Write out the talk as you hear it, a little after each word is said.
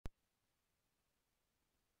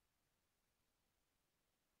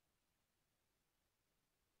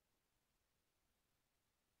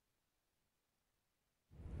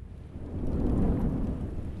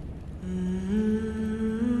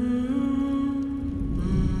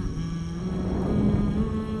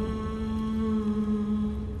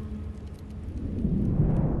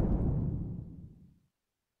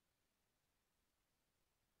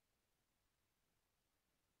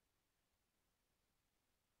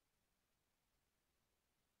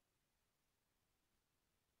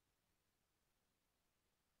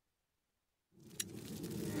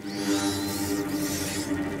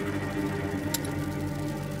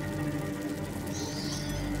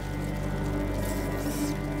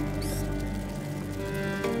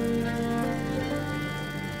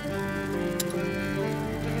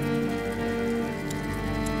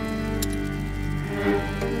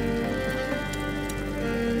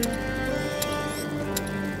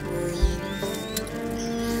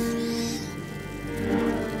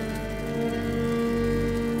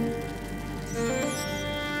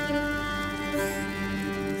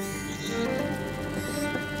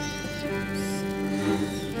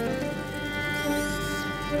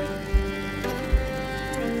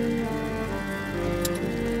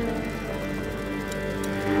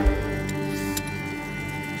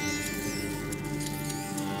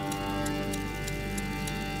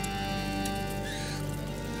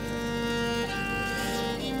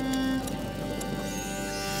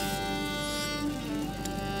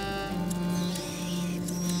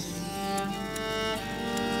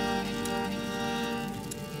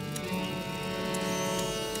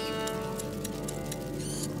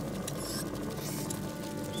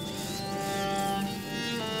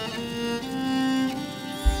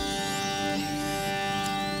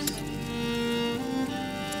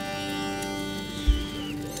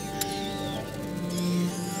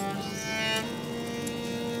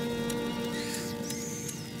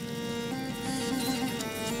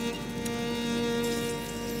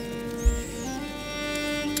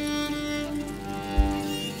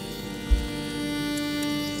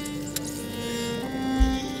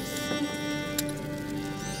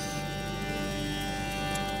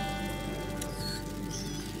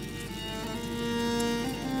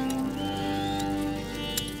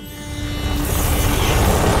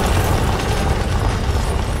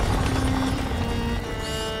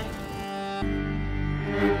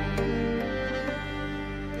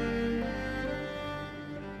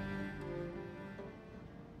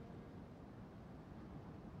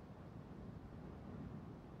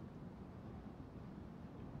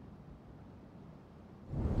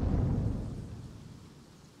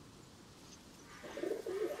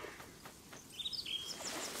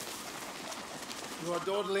You are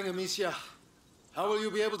dawdling, Amicia. How will you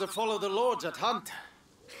be able to follow the lords at hunt?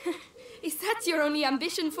 Is that your only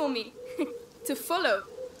ambition for me? To follow?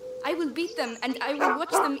 I will beat them, and I will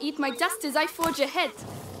watch them eat my dust as I forge ahead.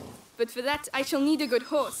 But for that, I shall need a good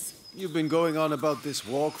horse. You've been going on about this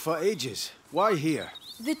walk for ages. Why here?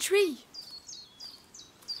 The tree.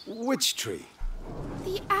 Which tree?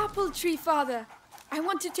 The apple tree, Father. I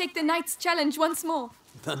want to take the Knight's Challenge once more.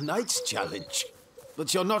 The Knight's Challenge?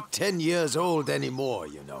 But you're not 10 years old anymore,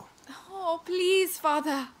 you know. Oh, please,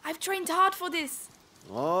 Father. I've trained hard for this.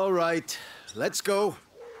 All right. Let's go.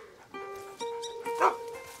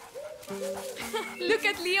 Look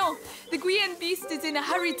at Leon. The Guyenne beast is in a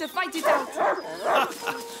hurry to fight it out.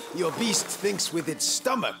 Your beast thinks with its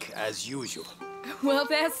stomach, as usual. Well,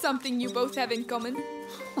 there's something you both have in common.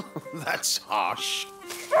 That's harsh.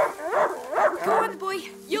 Go on, boy.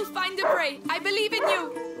 You'll find the prey. I believe in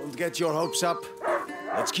you. Don't get your hopes up.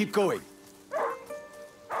 Let's keep going.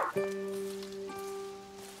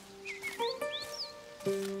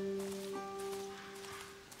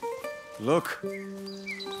 Look.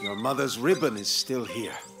 Your mother's ribbon is still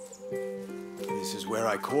here. This is where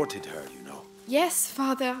I courted her, you know. Yes,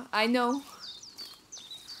 Father, I know.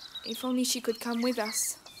 If only she could come with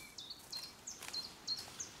us.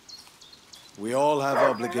 We all have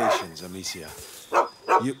obligations, Amicia.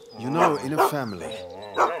 You know, in a family.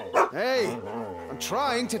 Hey, I'm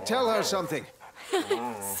trying to tell her something.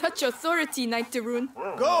 Such authority, Knight de Rune.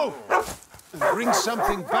 Go! And bring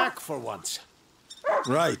something back for once.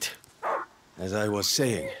 Right. As I was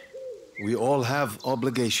saying, we all have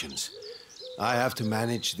obligations. I have to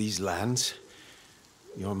manage these lands.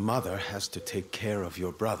 Your mother has to take care of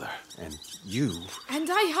your brother. And you... And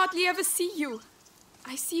I hardly ever see you.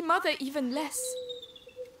 I see Mother even less.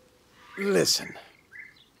 Listen.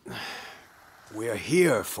 We're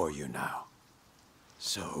here for you now.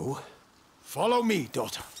 So, follow me,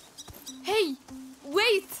 daughter. Hey,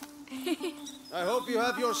 wait! I hope you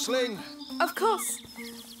have your sling. Of course.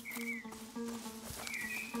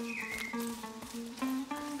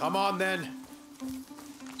 Come on, then.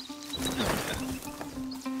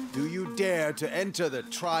 Do you dare to enter the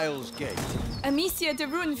Trials Gate? Amicia de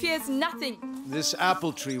Rune fears nothing. This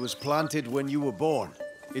apple tree was planted when you were born.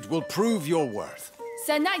 It will prove your worth.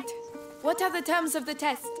 Sir Knight, what are the terms of the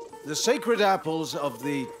test? The sacred apples of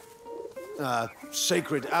the...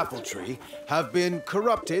 sacred apple tree have been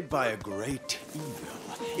corrupted by a great evil.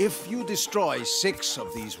 If you destroy 6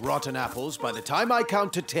 of these rotten apples by the time I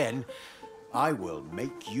count to 10, I will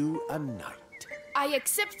make you a knight. I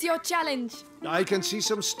accept your challenge. I can see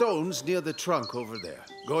some stones near the trunk over there.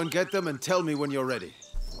 Go and get them and tell me when you're ready.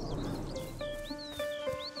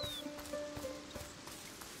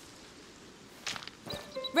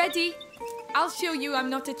 Ready? I'll show you I'm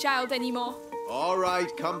not a child anymore. All right,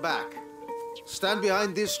 come back. Stand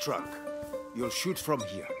behind this trunk. You'll shoot from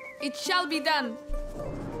here. It shall be done.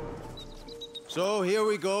 So, here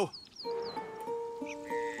we go.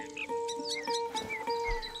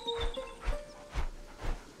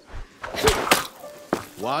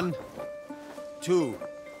 One, 2,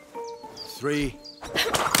 3,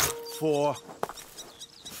 4,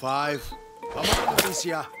 5. Come on,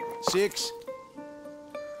 Amicia. 6,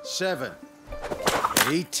 7,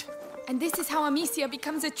 8. And this is how Amicia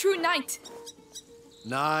becomes a true knight.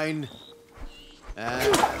 9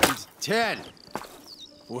 and 10.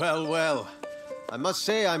 Well, well. I must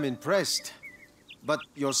say I'm impressed. But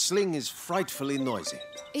your sling is frightfully noisy.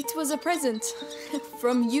 It was a present.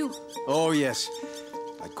 From you. Oh, yes.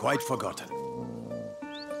 I'd quite forgotten.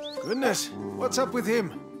 Goodness, what's up with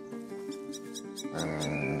him?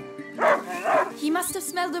 He must have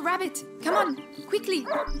smelled a rabbit. Come on, quickly.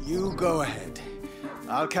 You go ahead.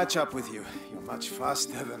 I'll catch up with you. You're much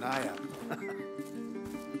faster than I am.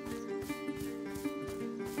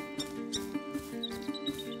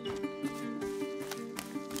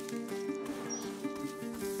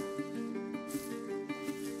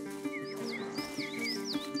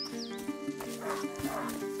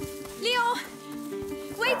 Leo!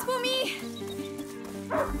 Wait for me!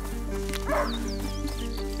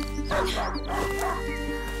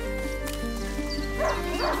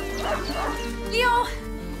 Leo!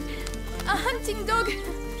 A hunting dog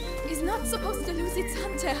is not supposed to lose its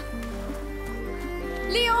hunter.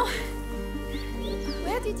 Leo!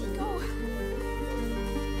 Where did he go?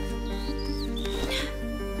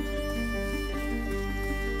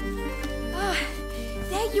 Ah,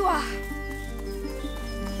 there you are.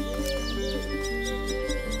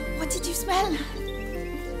 What did you smell?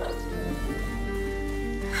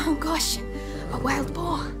 Oh gosh, a wild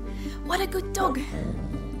boar. What a good dog.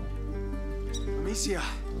 Amicia,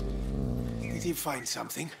 did he find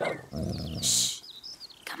something? Shh,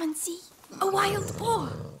 Come and see. A wild boar.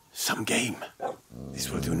 Some game. This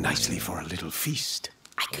will do nicely for a little feast.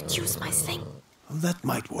 I could use my sling. That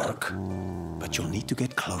might work, but you'll need to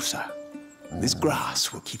get closer. This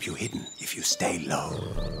grass will keep you hidden if you stay low.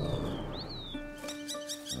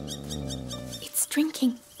 It's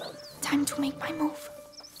drinking. Time to make my move.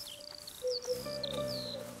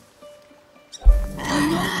 Oh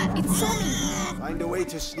no, it saw me. Find a way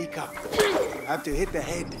to sneak up. You have to hit the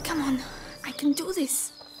head. Come on, I can do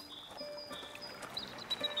this.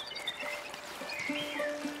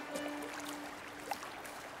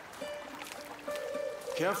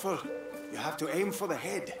 Careful. You have to aim for the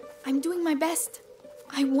head. I'm doing my best.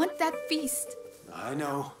 I want that feast. I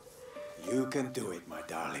know. You can do it, my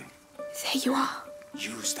darling. There you are.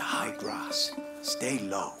 Use the high grass. Stay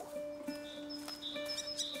low.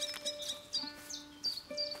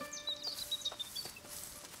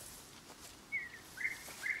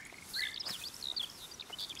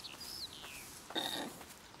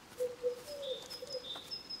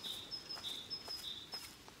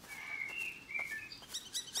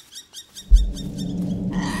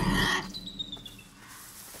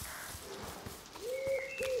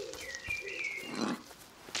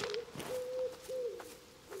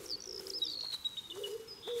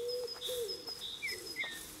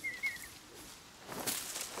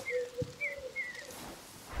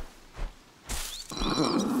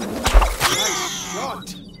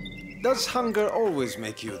 Does hunger always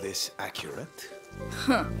make you this accurate?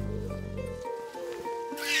 Huh.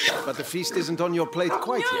 But the feast isn't on your plate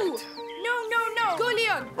quite yet. No! Go,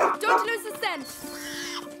 Leon! Don't lose the scent!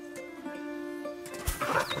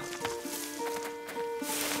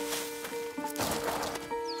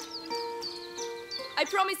 I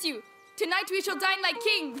promise you, tonight we shall dine like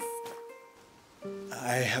kings!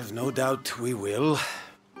 I have no doubt we will.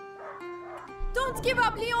 Don't give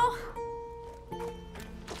up, Leon!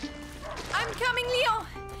 I'm coming, Leon!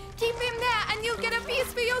 Keep him there and you'll get a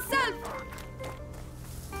piece for yourself!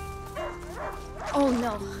 Oh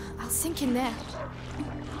no, I'll sink in there.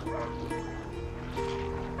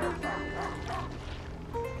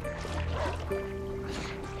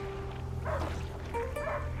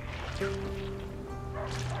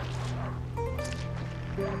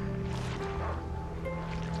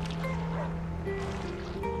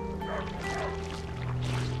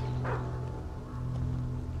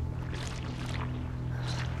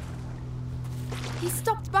 He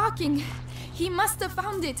stopped barking. He must have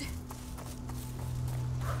found it.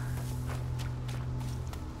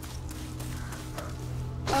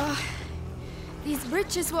 These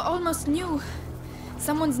bridges were almost new.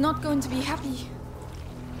 Someone's not going to be happy.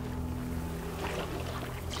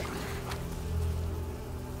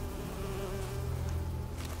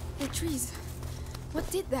 The trees. What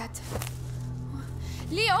did that?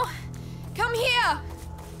 Leo, come here!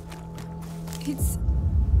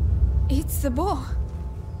 It's the boar.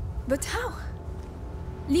 But how?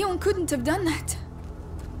 Leon couldn't have done that.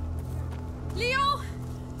 Leo!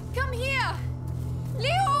 Come here!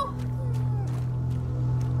 Leo!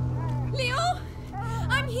 Leo!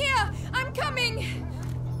 I'm here! I'm coming!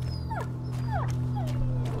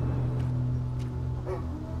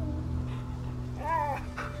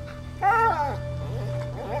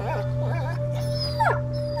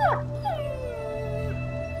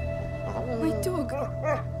 My dog.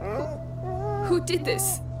 Who did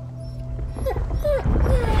this?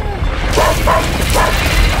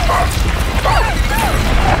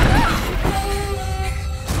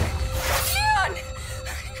 Leon!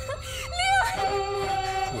 Leon!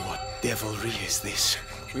 What devilry is this?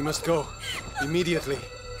 We must go. Immediately.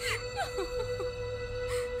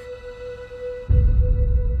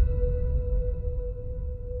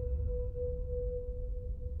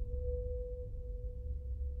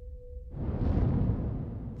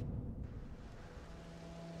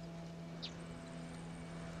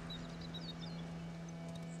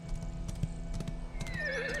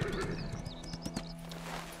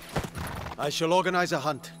 I shall organize a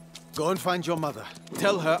hunt. Go and find your mother.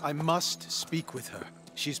 Tell her I must speak with her.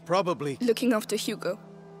 She's probably... Looking after Hugo.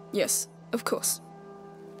 Yes, of course.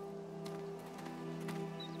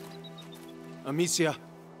 Amicia.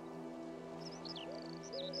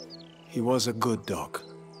 He was a good dog.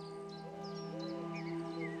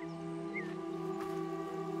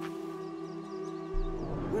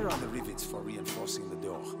 Where are the rivets for reinforcing the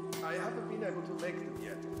door? I haven't been able to make them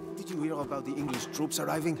yet. Did you hear about the English troops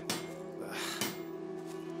arriving?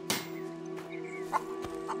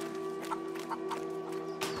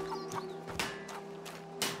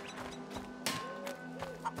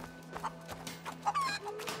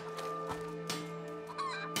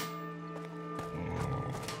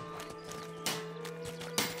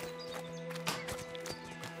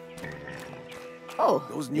 Oh,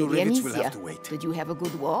 Those new Lady rivets will have Amicia. to wait. Did you have a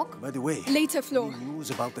good walk? By the way, Later, Flo. any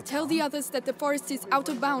news about the Tell town? the others that the forest is out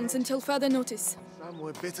of bounds until further notice. Some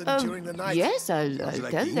were bitten during the night. Yes, I'll Sounds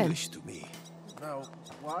like tell the them. English to me. Now,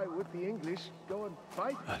 why would the English go and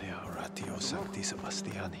fight? Alia oratio sancti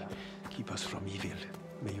Sebastiani, keep us from evil.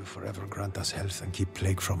 May you forever grant us health and keep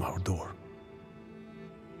plague from our door.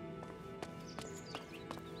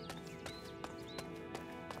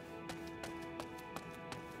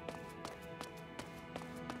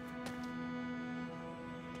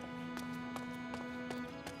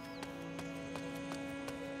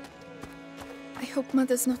 I hope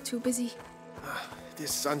Mother's not too busy.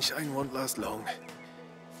 This sunshine won't last long.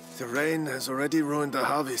 The rain has already ruined the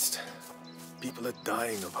harvest. People are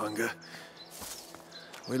dying of hunger.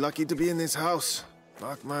 We're lucky to be in this house.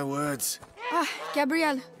 Mark my words. Ah,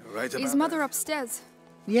 Gabrielle. You're right about Is Mother upstairs?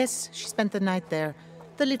 Yes, she spent the night there.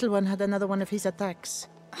 The little one had another one of his attacks.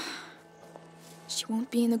 She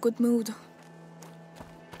won't be in a good mood.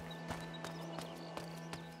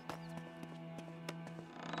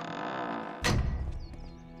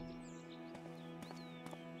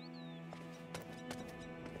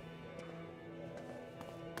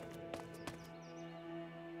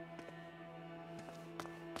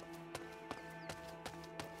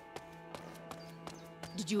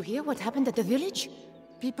 Did you hear what happened at the village?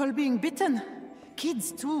 People being bitten.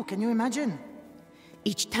 Kids too, can you imagine?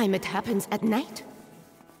 Each time it happens at night?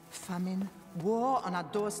 Famine, war on our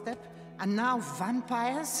doorstep, and now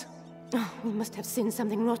vampires? Oh, we must have sinned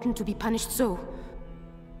something rotten to be punished so.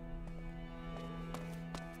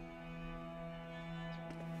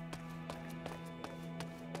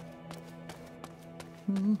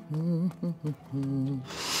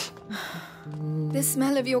 The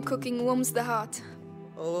smell of your cooking warms the heart.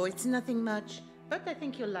 Oh, it's nothing much, but I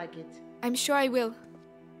think you'll like it. I'm sure I will.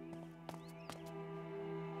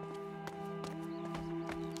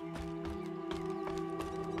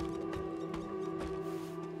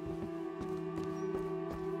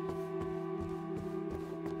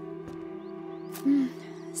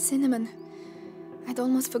 Cinnamon. I'd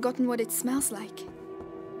almost forgotten what it smells like.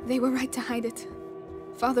 They were right to hide it.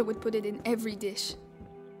 Father would put it in every dish.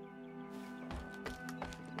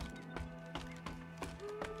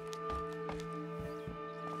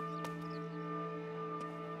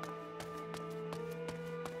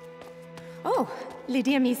 Oh,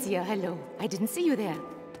 Lady Amicia, hello. I didn't see you there.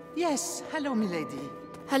 Yes, hello, milady.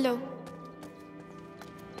 Hello.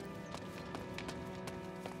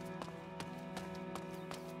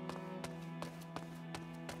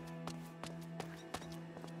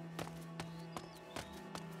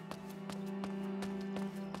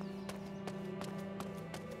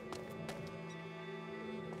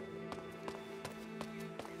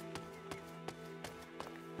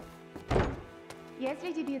 Yes,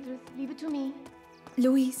 Lady Beatrice, leave it to me.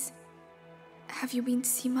 Louise, have you been to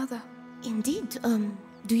see Mother? Indeed,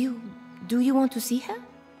 do you want to see her?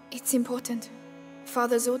 It's important.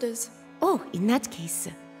 Father's orders. Oh, in that case,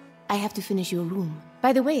 I have to finish your room.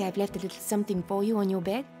 By the way, I've left a little something for you on your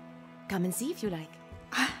bed. Come and see if you like.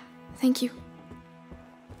 Ah, thank you.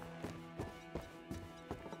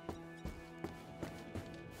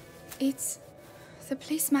 It's the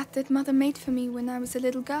placemat that Mother made for me when I was a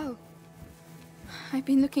little girl. I've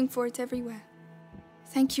been looking for it everywhere.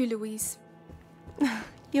 Thank you, Louise.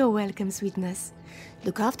 You're welcome, sweetness.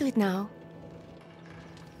 Look after it now.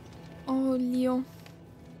 Oh, Leon.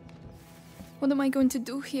 What am I going to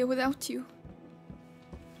do here without you?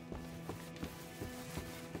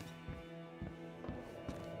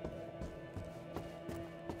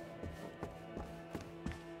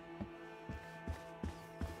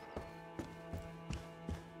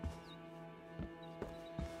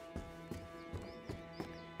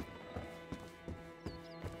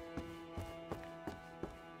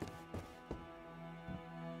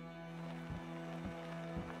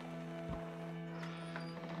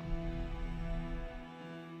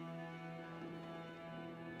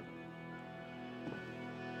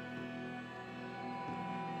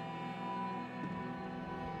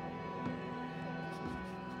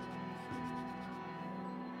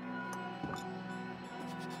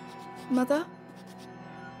 Mother?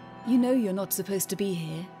 You know you're not supposed to be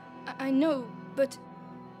here. I know, but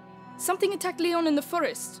something attacked Leon in the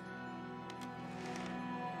forest.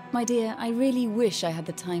 My dear, I really wish I had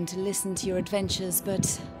the time to listen to your adventures,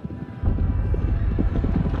 but...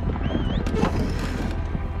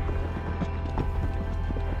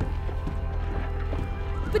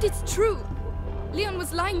 But it's true! Leon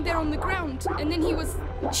was lying there on the ground, and then he was...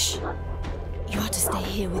 Shh! You are to stay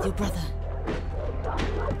here with your brother.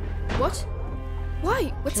 What?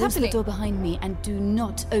 Why? What's Close happening? the door behind me and do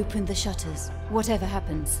not open the shutters, whatever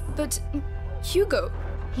happens. But... Hugo...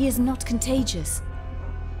 He is not contagious.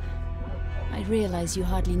 I realize you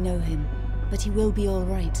hardly know him, but he will be all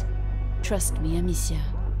right. Trust me, Amicia.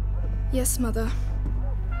 Yes, Mother.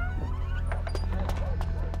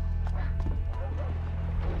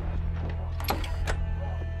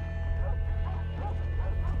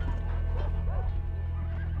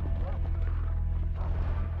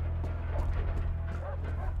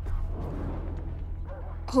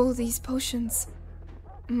 All these potions.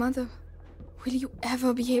 Mother, will you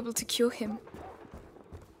ever be able to cure him?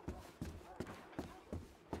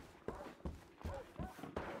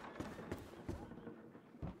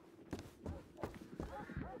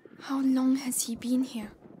 How long has he been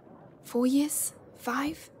here? 4 years?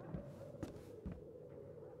 5?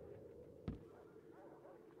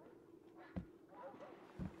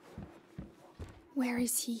 Where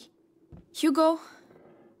is he? Hugo?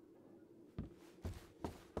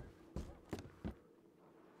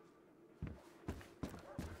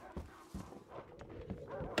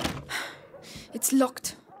 It's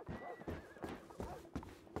locked.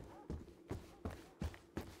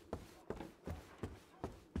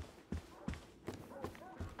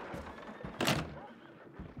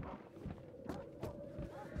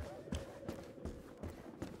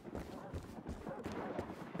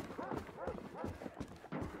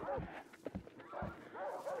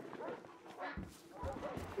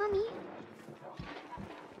 Mommy?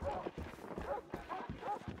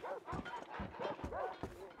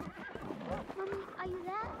 Mommy, are you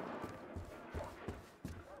there?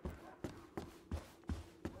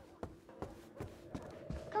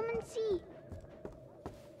 Come and see.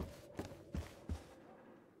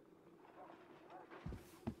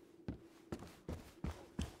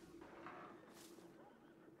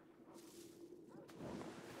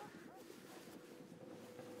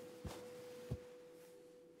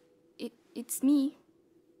 It's me.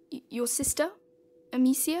 Your sister?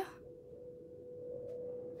 Amicia?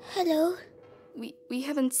 Hello. We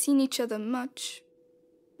haven't seen each other much.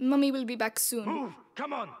 Mummy will be back soon. Move!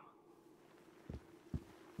 Come on!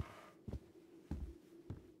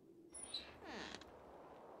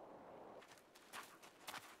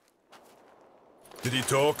 Did he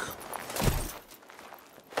talk?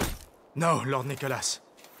 No, Lord Nicholas.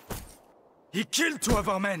 He killed 2 of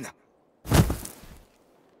our men!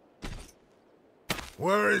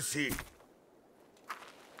 Where is he?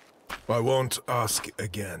 I won't ask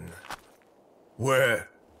again. Where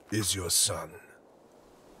is your son?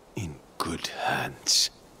 In good hands.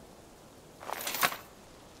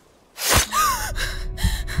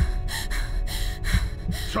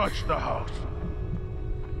 Search the house.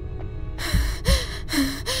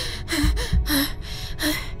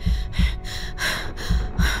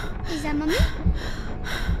 Is that Mommy?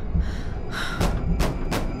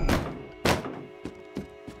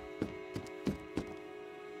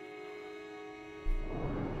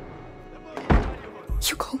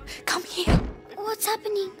 Hugo, come here. What's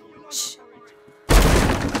happening? Shh.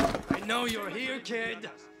 I know you're here, kid.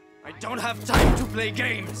 I don't have time to play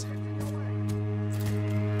games.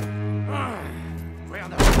 Where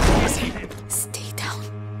the hell is he? Stay down.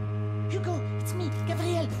 Hugo, it's me,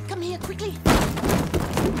 Gabriel. Come here, quickly.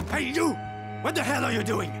 Hey, you! What the hell are you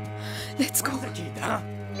doing? Let's go. Where's the kid, huh?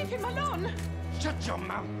 Leave him alone. Shut your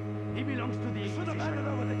mouth. He belongs to the Inquisition.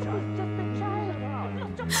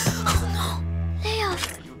 Lay off.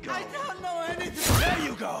 There you go. I don't know anything. There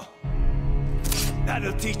you go.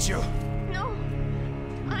 That'll teach you. No.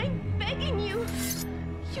 I'm begging you.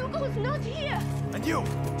 Hugo's not here. And you,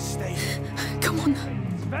 stay here. Come on.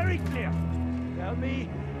 It's very clear. Tell me,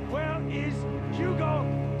 where is Hugo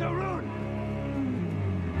the Rune?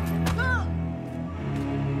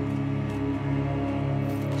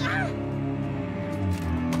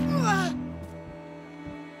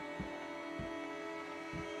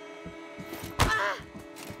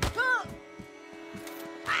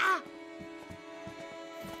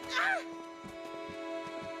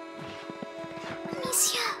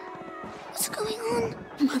 Amicia, what's going on?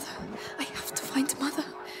 Mother, I have to find Mother.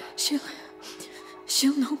 She'll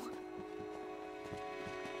know.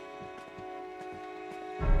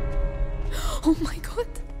 Oh my God,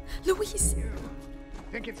 Louise.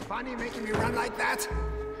 Think it's funny making me run like that?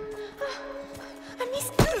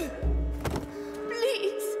 Amicia, please.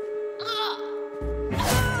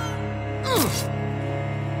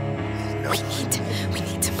 We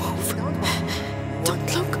need to move.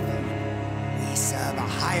 Don't look. We serve a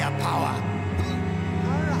higher power.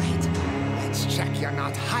 All right, let's check you're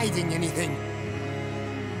not hiding anything.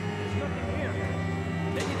 There's nothing here.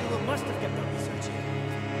 Lady Drew must have kept the research here.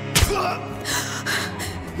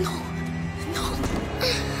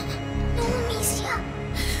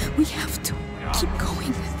 We have to keep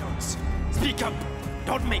going. Speak up!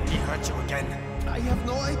 Don't make me hurt you again. I have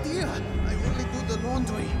no idea. I only do the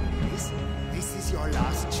laundry. This is your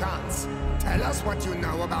last chance. Tell us what you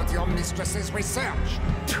know about your mistress's research.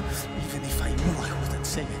 Even if I knew, I wouldn't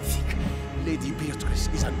say anything. Lady Beatrice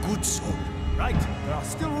is a good soul. Right, there are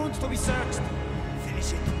still rooms to be searched.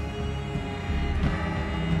 Finish it.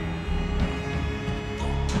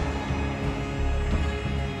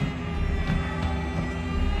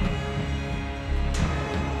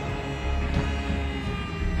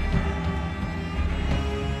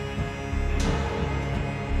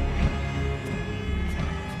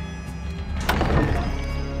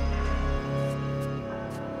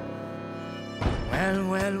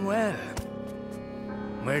 Well.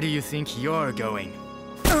 Where do you think you're going?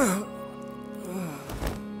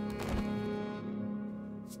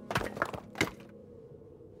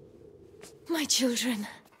 My children.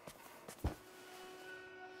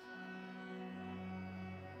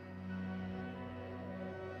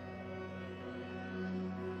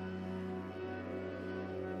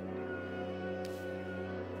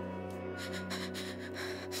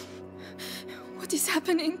 What is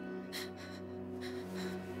happening?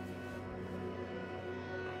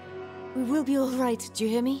 We will be all right, do you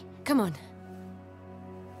hear me? Come on.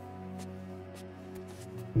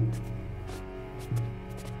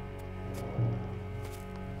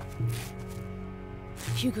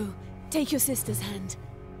 Hugo, take your sister's hand.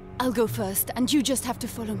 I'll go first, and you just have to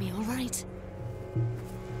follow me, all right?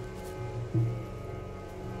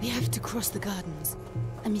 We have to cross the gardens.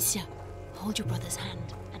 Amicia, hold your brother's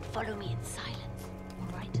hand and follow me in silence,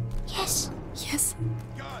 all right? Yes. Yes,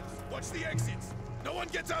 Guards, watch the exits. No one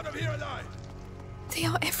gets out of here alive. they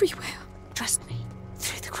are everywhere. Trust me.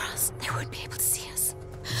 Through the grass, they won't be able to see us.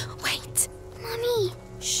 Wait. Mommy.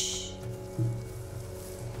 Shh.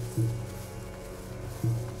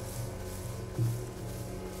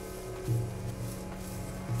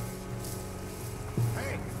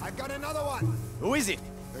 Hey, I've got another one. Who is it?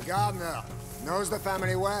 The gardener. Knows the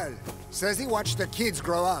family well. Says he watched the kids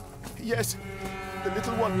grow up. Yes, the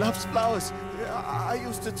little one loves flowers. I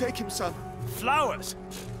used to take him some. Flowers!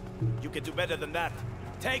 You can do better than that.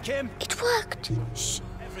 Take him! It worked. Shh!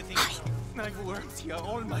 Everything. I've worked here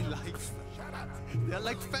all my life. They're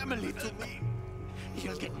like family to me.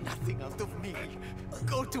 You'll get nothing out of me.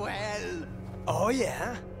 Go to hell. Oh,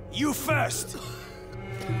 yeah? You first!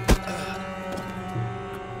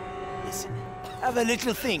 Listen, have a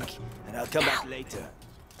little think, and I'll come back later.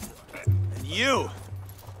 And you!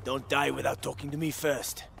 Don't die without talking to me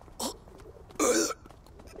first.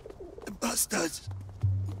 Bastards.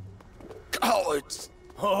 Cowards.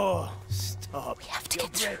 Oh, stop. We have to You're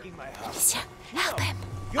get through. breaking my heart. Amicia, help him.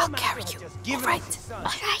 Your I'll man carry has you. just given All us his right. son.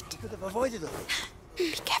 All right. We could have avoided all this.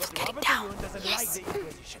 Be careful getting Robert down. Leroy doesn't Yes. like the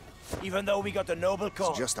Inquisition, even though we got a noble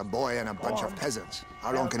cause. Just a boy and a bunch of peasants.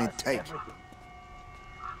 How long can it take?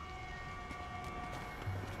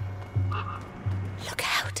 Look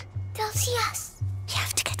out. They'll see us. We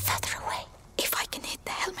have to get further away. If I can hit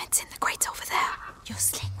the helmets in the crates over there, Your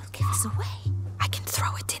sling will give us away. I can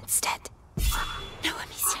throw it instead. No,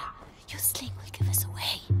 Amicia. Your sling will give us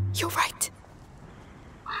away. You're right.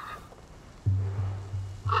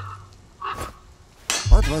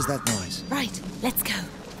 What was that noise? Right, let's go.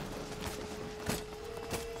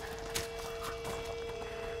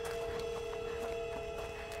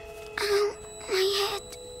 Ow, my head.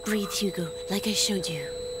 Breathe, Hugo, like I showed you.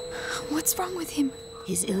 What's wrong with him?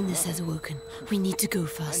 His illness has awoken. We need to go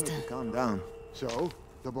faster. Calm down. So,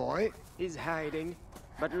 the boy? He's hiding,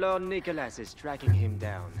 but Lord Nicholas is tracking him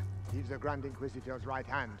down. He's the Grand Inquisitor's right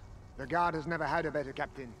hand. The Guard has never had a better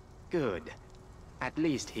captain. Good. At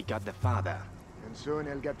least he got the father. And soon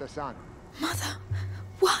he'll get the son. Mother,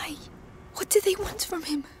 why? What do they want from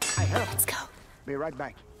him? I heard. Let's go. Be right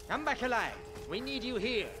back. Come back alive. We need you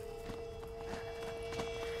here.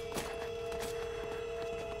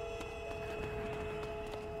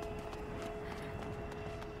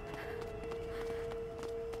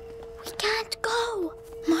 We can't go.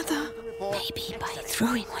 Mother, Maybe by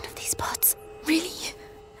throwing one of these pots. really?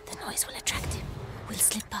 The noise will attract him. We'll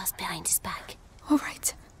slip past behind his back. All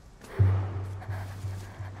right.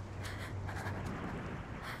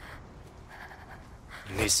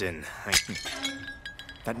 Listen,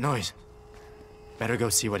 that noise. Better go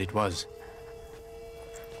see what it was.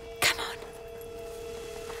 Come on.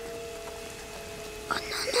 Oh,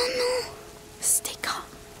 no. Stay calm.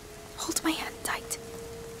 Hold my hand tight.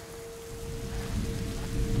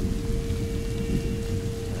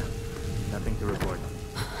 Nothing to report.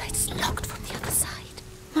 It's locked from the other side.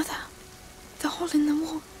 Mother, the hole in the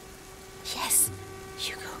wall. Yes.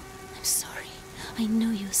 Hugo, I'm sorry. I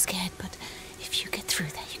know you're scared, but if you get through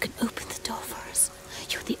there, you can open the door for us.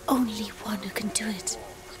 You're the only one who can do it.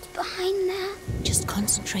 What's behind there? Just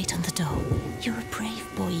concentrate on the door. You're a brave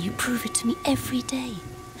boy. You prove it to me every day.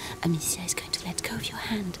 Amicia is going to let go of your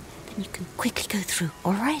hand. Then you can quickly go through,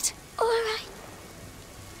 all right? All right.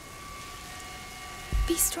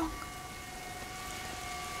 Be strong.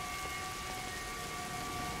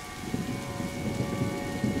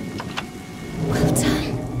 Well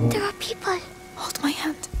done. There are people. Hold my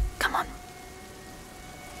hand. Come on.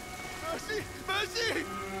 Mercy! Mercy!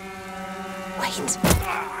 Wait.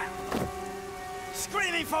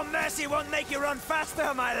 Screaming for mercy won't make you run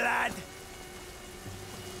faster, my lad!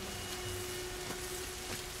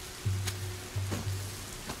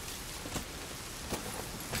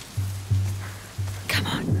 Come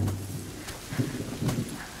on.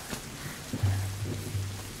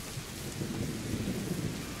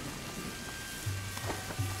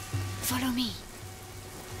 Follow me.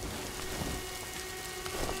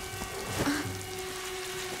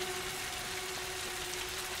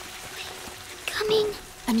 Coming.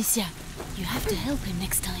 Amicia, you have to help him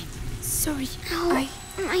next time. Sorry. Ow,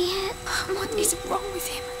 my head. What is wrong with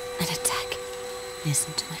him? An attack.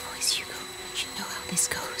 Listen to my voice, Hugo. You know how this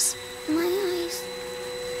goes. My eyes.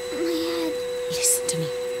 My head. Listen to me.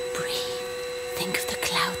 Breathe. Think of the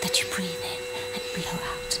cloud that you breathe in and blow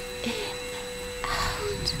out. In,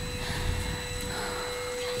 out.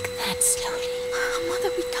 Like that, slowly.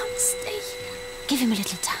 Mother, we can't stay here. Give him a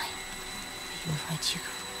little time. Are you all right,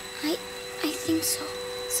 Hugo? I think so.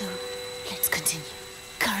 So, let's continue.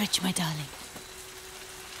 Courage, my darling.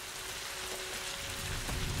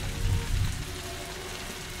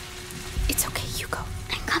 It's okay, Hugo.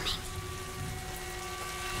 I'm coming.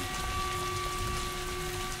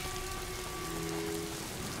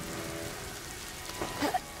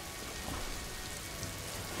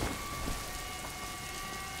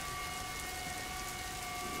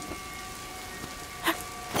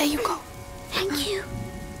 There you go. Thank you.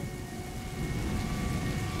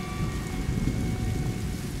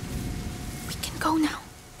 We can go now.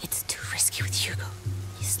 It's too risky with Hugo.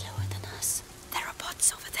 He's slower than us. There are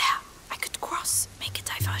bots over there. I could cross, make a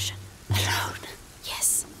diversion. Alone?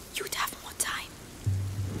 Yes, you'd have more time.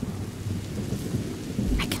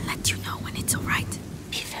 I can let you know when it's all right.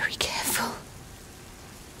 Be very careful.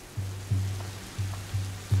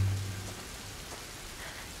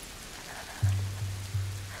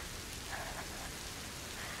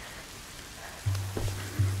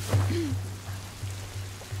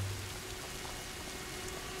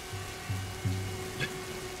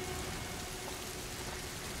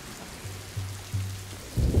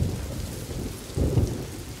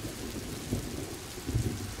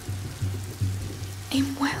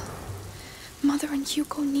 Aim well. Mother and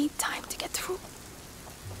Hugo need time to get through.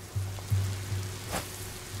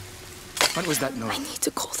 What was that I noise? need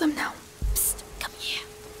to call them now. Psst, come here.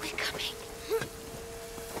 We're coming.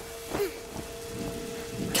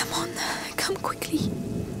 Come on, come quickly.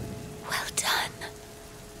 Well done.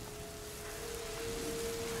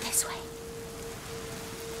 This way.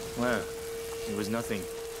 Well, it was nothing.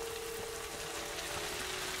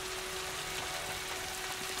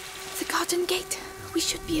 The garden gate. We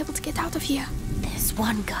should be able to get out of here. There's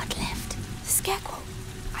one guard left. The scarecrow.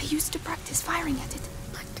 I used to practice firing at it.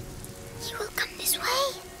 But he will come this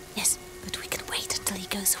way. Yes, but we can wait until he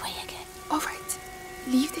goes away again. All right.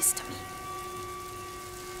 Leave this to me.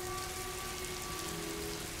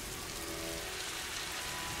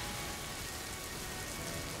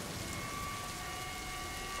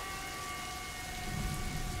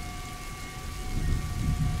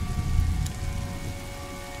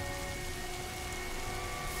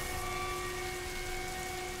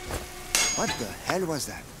 What the hell was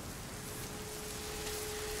that?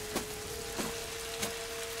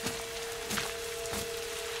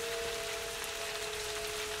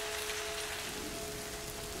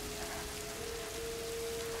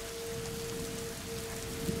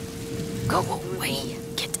 Go away.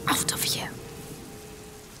 Get out of here.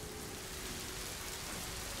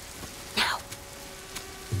 Now.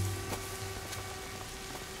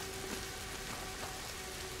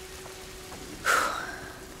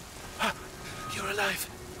 You're alive.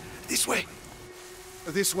 This way.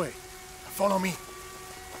 This way. Follow me.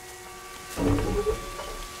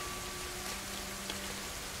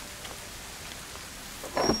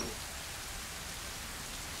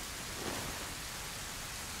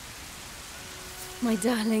 My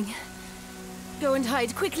darling. Go and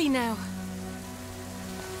hide quickly now.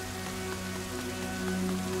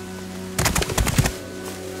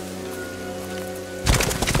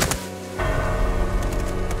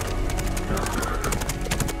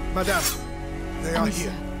 Madame, they are Amicia,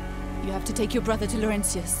 here. You have to take your brother to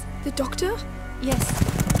Laurentius. The doctor? Yes.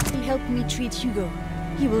 He helped me treat Hugo.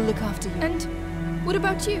 He will look after you. And what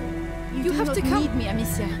about you? You have to come. You need me,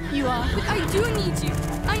 Amicia. You are. But I do need you.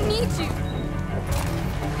 I need you.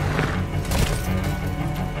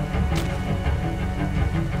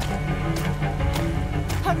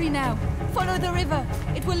 Hurry now. Follow the river.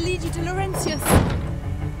 It will lead you to Laurentius.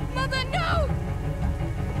 Mother, no!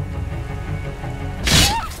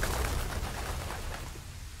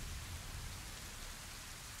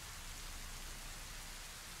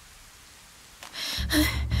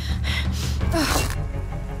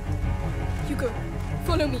 Hugo,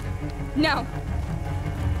 follow me. Now.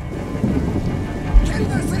 Kill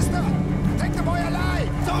their sister! Take the boy alive!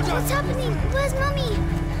 Soldiers! What's happening? Where's Mummy?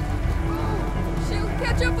 She'll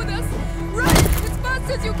catch up with us. Run as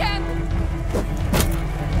fast as you can.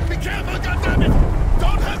 Be careful, goddammit!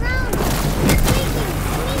 Don't hurt Ground! It's shaking!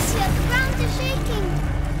 Amicia, the ground is shaking!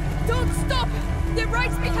 Don't stop! They're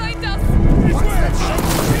right behind us! What's that shake?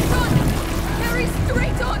 Straight on! Carry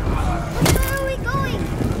straight on! But where are we going?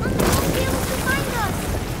 Mummy won't be able to find us!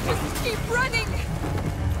 Just keep running!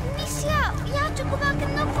 Amicia, we have to go back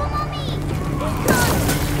and look for Mummy!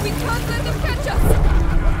 We can't let them catch us!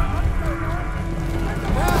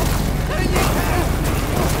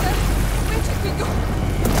 Where should we go?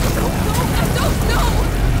 I don't know!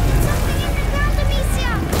 Something in the ground,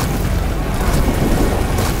 Amicia!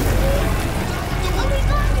 Are we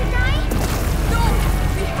going to die? No!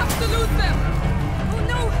 We have to lose them! Oh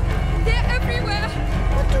no! They're everywhere!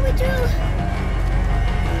 What do we do?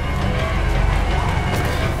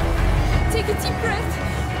 Take a deep breath.